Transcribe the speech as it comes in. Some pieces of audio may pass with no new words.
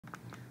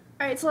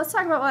All right, so let's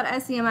talk about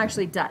what SEM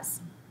actually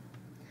does.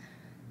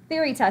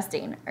 Theory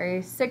testing. Are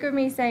you sick of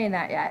me saying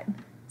that yet?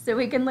 So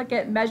we can look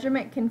at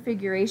measurement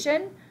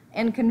configuration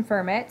and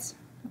confirm it,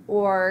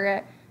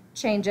 or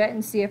change it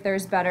and see if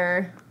there's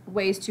better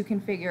ways to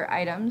configure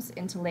items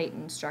into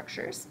latent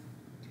structures.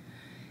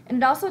 And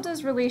it also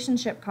does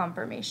relationship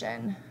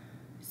confirmation.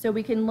 So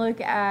we can look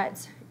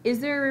at, is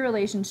there a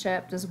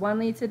relationship? Does one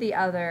lead to the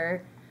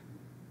other?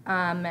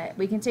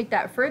 We can take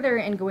that further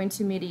and go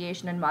into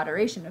mediation and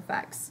moderation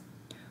effects.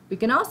 We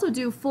can also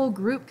do full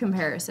group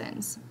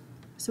comparisons.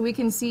 So we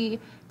can see,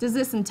 does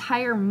this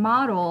entire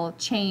model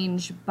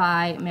change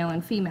by male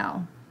and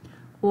female,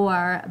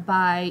 or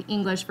by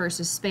English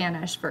versus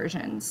Spanish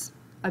versions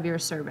of your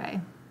survey?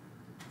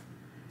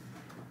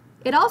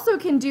 It also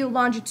can do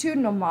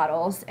longitudinal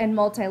models and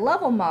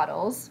multi-level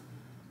models,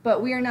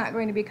 but we are not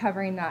going to be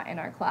covering that in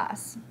our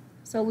class.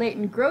 So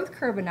latent growth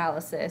curve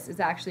analysis is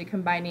actually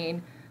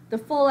combining the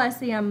full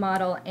SEM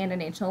model and an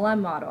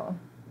HLM model.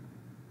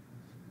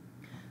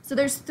 So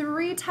there's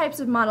three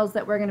types of models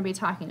that we're going to be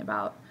talking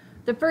about.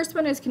 The first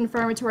one is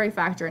confirmatory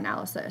factor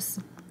analysis.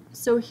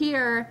 So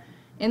here,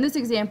 in this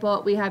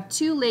example, we have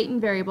two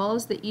latent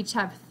variables that each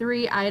have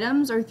 3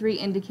 items or 3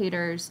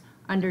 indicators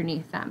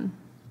underneath them.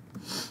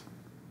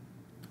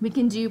 We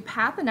can do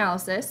path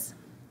analysis.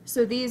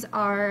 So these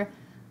are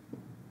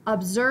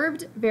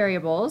observed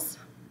variables.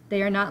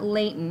 They are not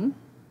latent.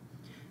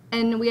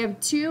 And we have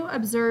 2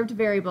 observed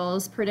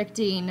variables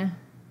predicting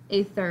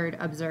a 3rd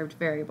observed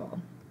variable.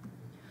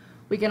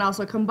 We can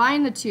also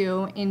combine the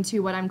 2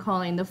 into what I'm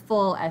calling the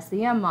full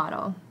SEM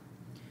model,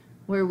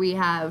 where we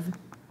have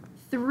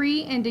 3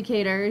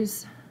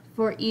 indicators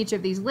for each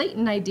of these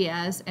latent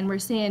ideas, and we're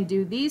saying,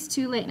 do these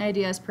 2 latent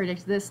ideas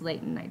predict this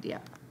latent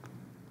idea?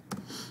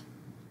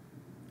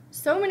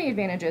 So many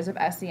advantages of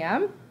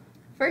SEM.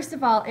 First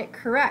of all, it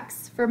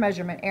corrects for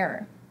measurement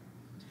error.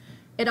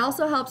 It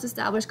also helps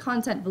establish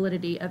content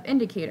validity of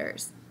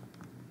indicators.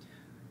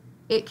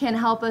 It can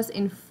help us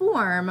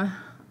inform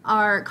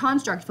our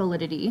construct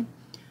validity.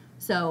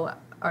 So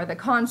are the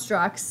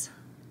constructs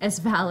as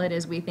valid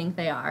as we think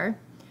they are,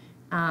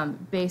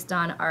 based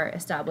on our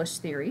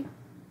established theory?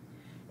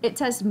 It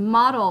tests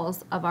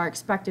models of our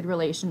expected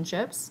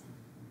relationships.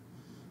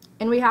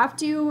 And we have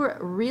to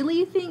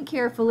really think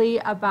carefully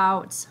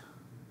about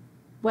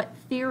what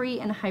theory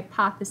and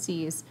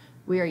hypotheses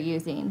we are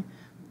using.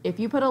 If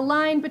you put a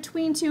line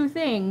between 2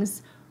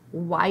 things,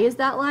 why is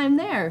that line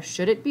there?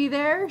 Should it be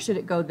there? Should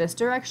it go this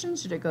direction?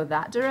 Should it go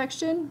that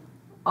direction?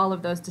 All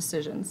of those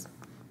decisions.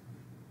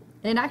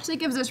 And it actually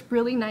gives us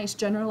really nice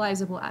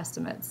generalizable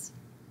estimates.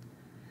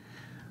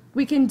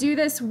 We can do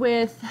this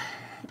with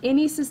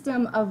any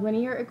system of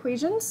linear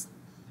equations,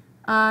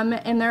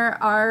 and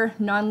there are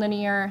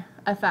nonlinear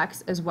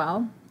effects as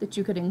well that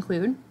you could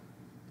include.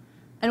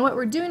 And what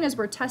we're doing is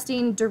we're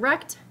testing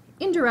direct,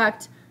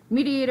 indirect,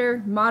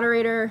 mediator,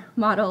 moderator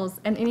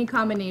models, and any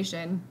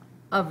combination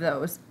of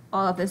those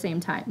all at the same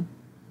time.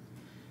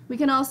 We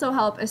can also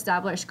help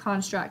establish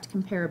construct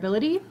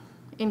comparability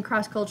in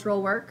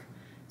cross-cultural work.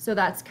 So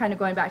that's kind of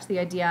going back to the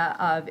idea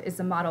of, is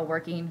the model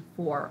working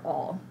for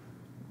all?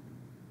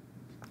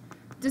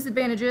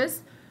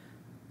 Disadvantages,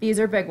 these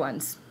are big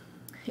ones.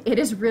 It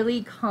is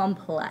really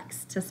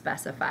complex to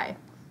specify.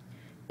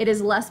 It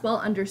is less well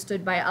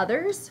understood by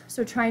others,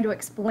 so trying to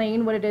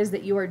explain what it is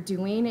that you are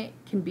doing, it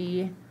can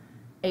be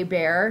a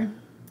bear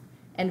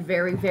and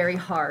very, very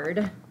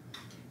hard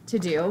to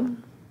do.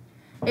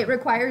 It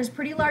requires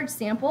pretty large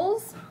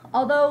samples,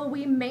 although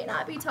we may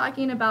not be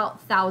talking about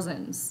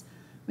thousands.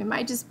 We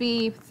might just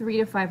be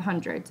 300 to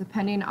 500,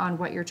 depending on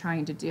what you're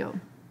trying to do.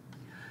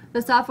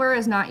 The software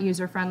is not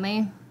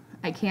user-friendly.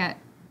 I can't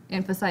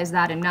emphasize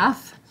that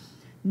enough.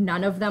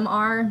 None of them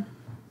are.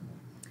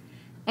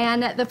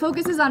 And the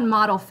focus is on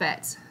model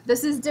fit.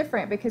 This is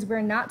different because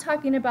we're not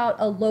talking about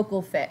a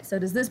local fit. So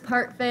does this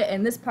part fit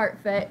and this part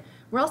fit?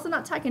 We're also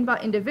not talking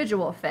about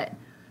individual fit.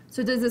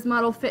 So does this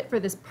model fit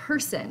for this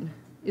person?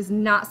 Is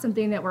not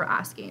something that we're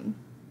asking.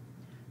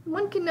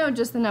 One can know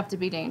just enough to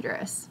be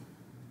dangerous.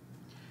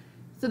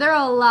 So there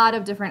are a lot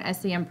of different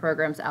SEM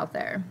programs out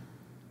there.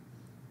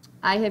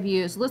 I have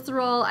used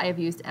Lisserol, I have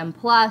used M+,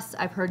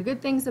 I've heard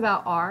good things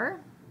about our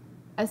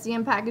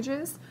SEM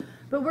packages,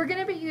 but we're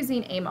going to be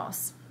using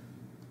Amos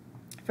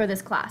for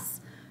this class.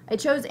 I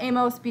chose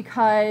Amos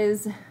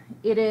because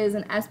it is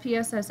an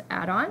SPSS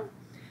add-on.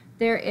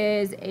 There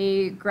is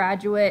a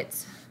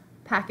graduate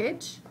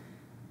package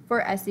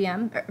for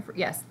SEM,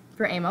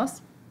 for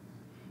Amos,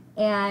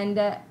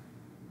 and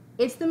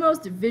it's the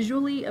most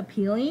visually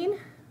appealing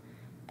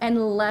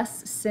and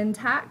less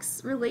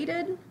syntax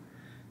related.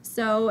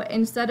 So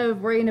instead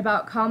of worrying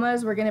about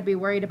commas, we're going to be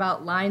worried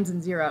about lines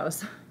and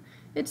zeros.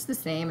 It's the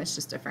same, it's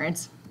just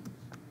different.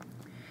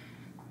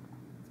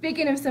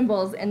 Speaking of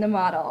symbols in the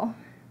model,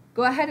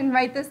 go ahead and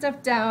write this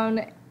stuff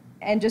down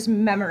and just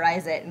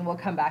memorize it, and we'll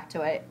come back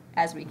to it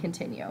as we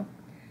continue.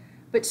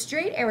 But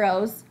straight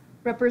arrows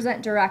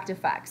represent direct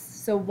effects,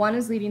 so one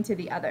is leading to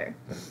the other.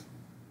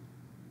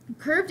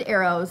 Curved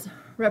arrows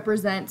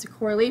represent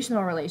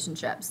correlational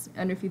relationships,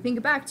 and if you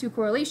think back to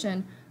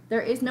correlation,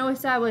 There is no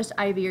established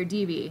IV or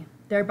DV.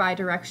 They're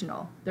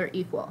bidirectional. They're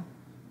equal.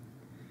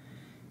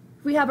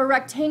 If we have a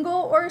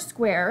rectangle or a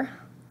square,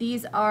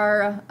 these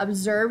are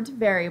observed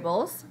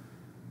variables.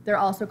 They're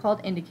also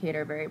called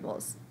indicator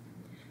variables.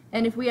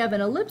 And if we have an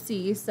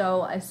ellipse,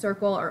 so a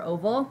circle or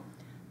oval,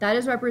 that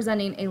is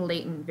representing a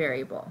latent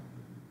variable.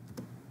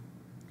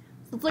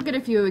 So let's look at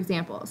a few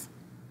examples.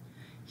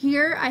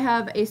 Here I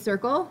have a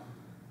circle.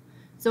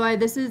 So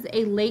this is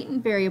a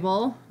latent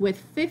variable with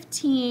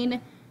 15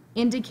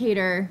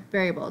 indicator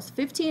variables,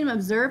 15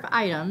 observed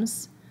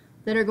items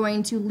that are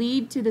going to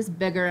lead to this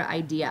bigger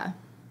idea.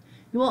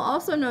 You will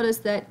also notice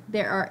that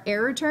there are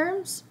error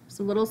terms,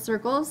 so little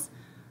circles,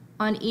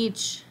 on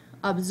each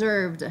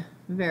observed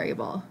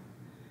variable.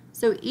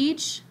 So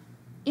each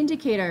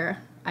indicator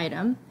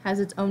item has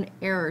its own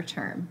error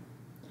term.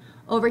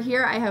 Over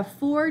here I have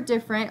 4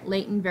 different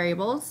latent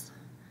variables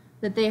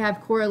that they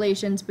have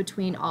correlations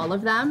between all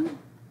of them,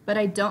 but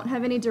I don't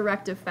have any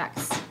direct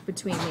effects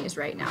between these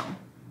right now.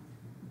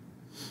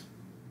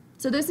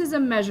 So this is a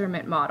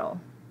measurement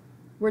model.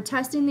 We're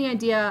testing the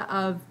idea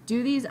of,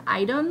 do these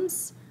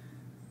items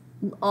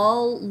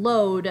all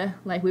load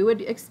like we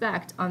would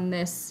expect on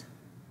this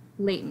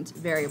latent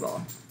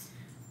variable?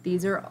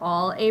 These are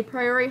all a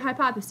priori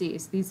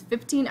hypotheses. These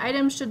 15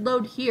 items should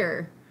load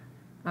here.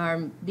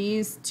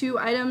 These 2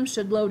 items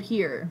should load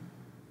here.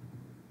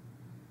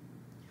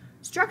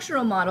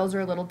 Structural models are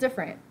a little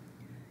different.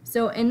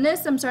 So in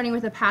this, I'm starting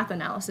with a path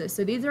analysis.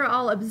 So these are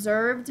all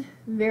observed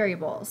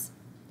variables.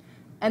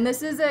 And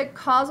this is a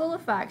causal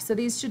effect. So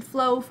these should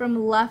flow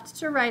from left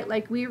to right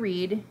like we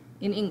read,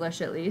 in English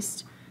at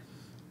least.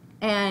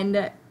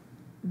 And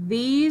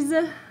these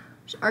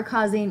are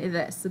causing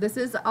this. So this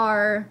is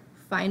our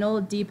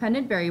final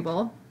dependent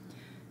variable.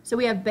 So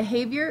we have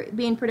behavior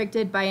being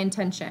predicted by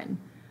intention.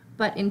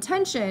 But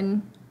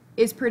intention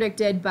is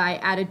predicted by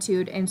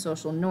attitude and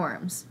social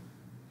norms.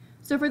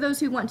 So for those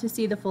who want to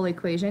see the full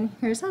equation,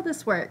 here's how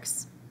this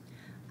works.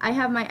 I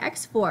have my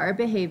x4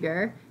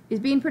 behavior is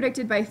being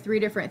predicted by 3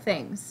 different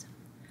things.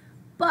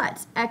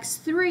 But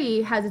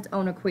x3 has its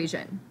own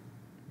equation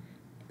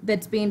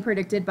that's being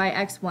predicted by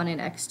x1 and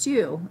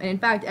x2. And in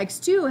fact,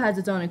 x2 has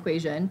its own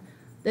equation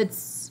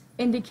that's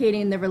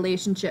indicating the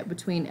relationship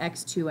between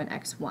x2 and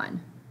x1,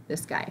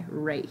 this guy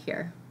right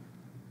here.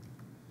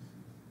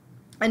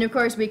 And of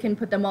course, we can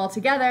put them all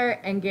together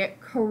and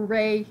get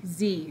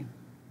crazy.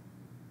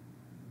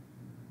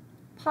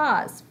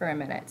 Pause for a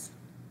minute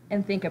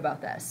and think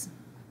about this.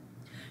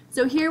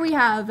 So here we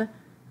have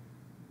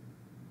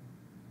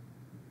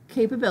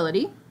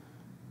capability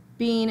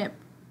being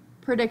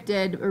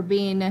predicted or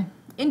being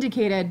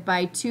indicated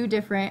by 2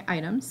 different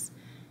items.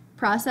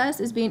 Process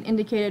is being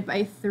indicated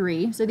by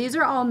 3. So these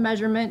are all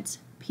measurement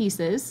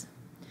pieces.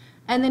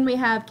 And then we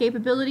have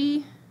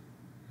capability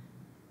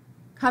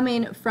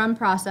coming from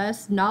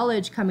process,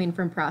 knowledge coming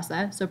from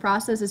process. So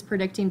process is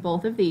predicting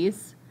both of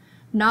these.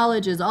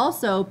 Knowledge is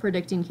also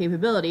predicting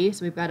capability,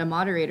 so we've got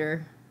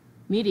a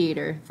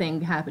mediator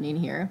thing happening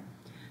here.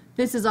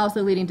 This is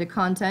also leading to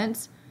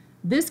content.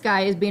 This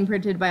guy is being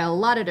predicted by a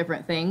lot of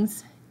different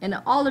things, and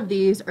all of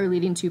these are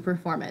leading to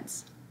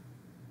performance.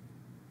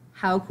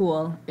 How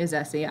cool is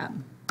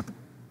SEM?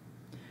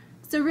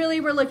 So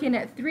really we're looking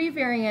at 3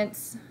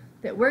 variants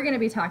that we're going to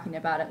be talking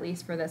about, at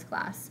least for this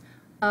class,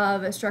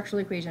 of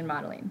structural equation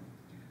modeling.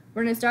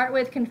 We're going to start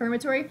with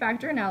confirmatory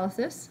factor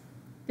analysis.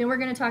 Then we're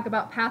going to talk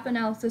about path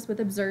analysis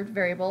with observed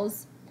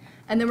variables.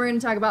 And then we're going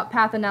to talk about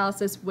path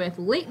analysis with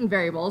latent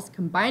variables,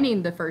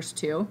 combining the first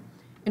 2,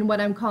 in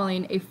what I'm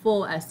calling a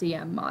full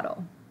SEM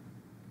model.